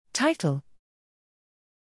Title: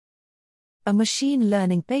 A machine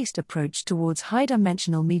learning-based approach towards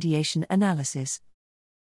high-dimensional mediation analysis.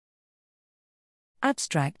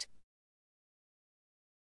 Abstract: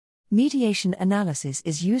 Mediation analysis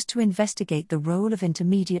is used to investigate the role of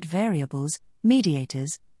intermediate variables,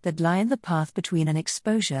 mediators, that lie in the path between an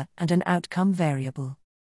exposure and an outcome variable.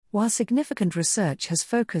 While significant research has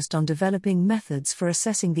focused on developing methods for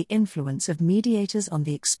assessing the influence of mediators on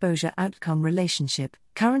the exposure-outcome relationship,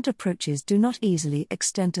 current approaches do not easily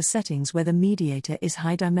extend to settings where the mediator is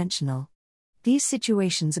high-dimensional. These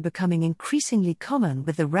situations are becoming increasingly common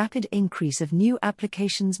with the rapid increase of new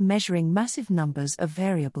applications measuring massive numbers of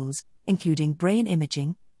variables, including brain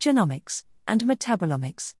imaging, genomics, and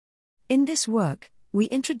metabolomics. In this work, we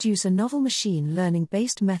introduce a novel machine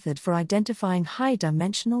learning-based method for identifying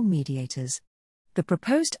high-dimensional mediators. The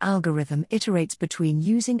proposed algorithm iterates between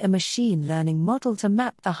using a machine learning model to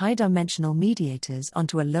map the high-dimensional mediators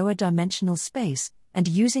onto a lower-dimensional space, and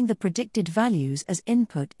using the predicted values as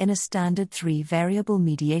input in a standard 3-variable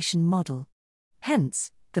mediation model.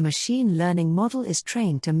 Hence, the machine learning model is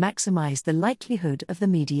trained to maximize the likelihood of the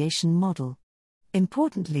mediation model.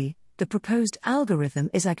 Importantly, the proposed algorithm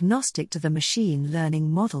is agnostic to the machine learning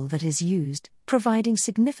model that is used, providing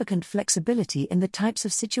significant flexibility in the types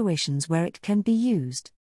of situations where it can be used.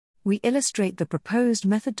 We illustrate the proposed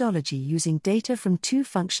methodology using data from 2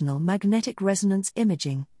 functional magnetic resonance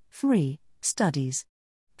imaging (fMRI) studies.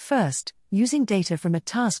 First, using data from a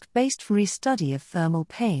task-based fMRI study of thermal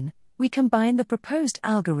pain, we combine the proposed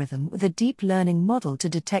algorithm with a deep learning model to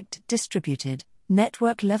detect distributed,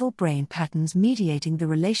 network-level brain patterns mediating the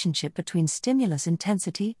relationship between stimulus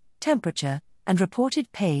intensity, temperature, and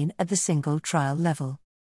reported pain at the single trial level.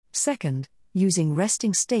 Second, using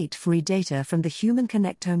resting state fMRI data from the Human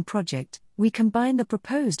Connectome project, we combine the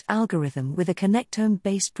proposed algorithm with a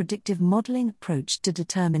connectome-based predictive modeling approach to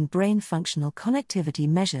determine brain functional connectivity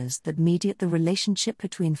measures that mediate the relationship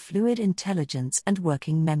between fluid intelligence and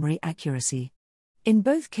working memory accuracy. In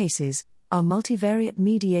both cases, our multivariate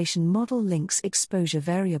mediation model links exposure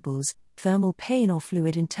variables, thermal pain or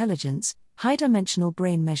fluid intelligence, high-dimensional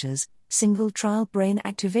brain measures, single-trial brain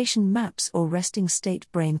activation maps or resting state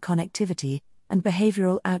brain connectivity, and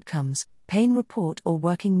behavioral outcomes, pain report or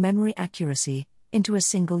working memory accuracy, into a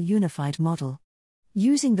single unified model.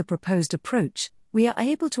 Using the proposed approach, we are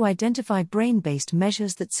able to identify brain-based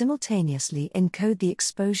measures that simultaneously encode the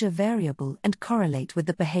exposure variable and correlate with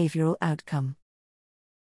the behavioral outcome.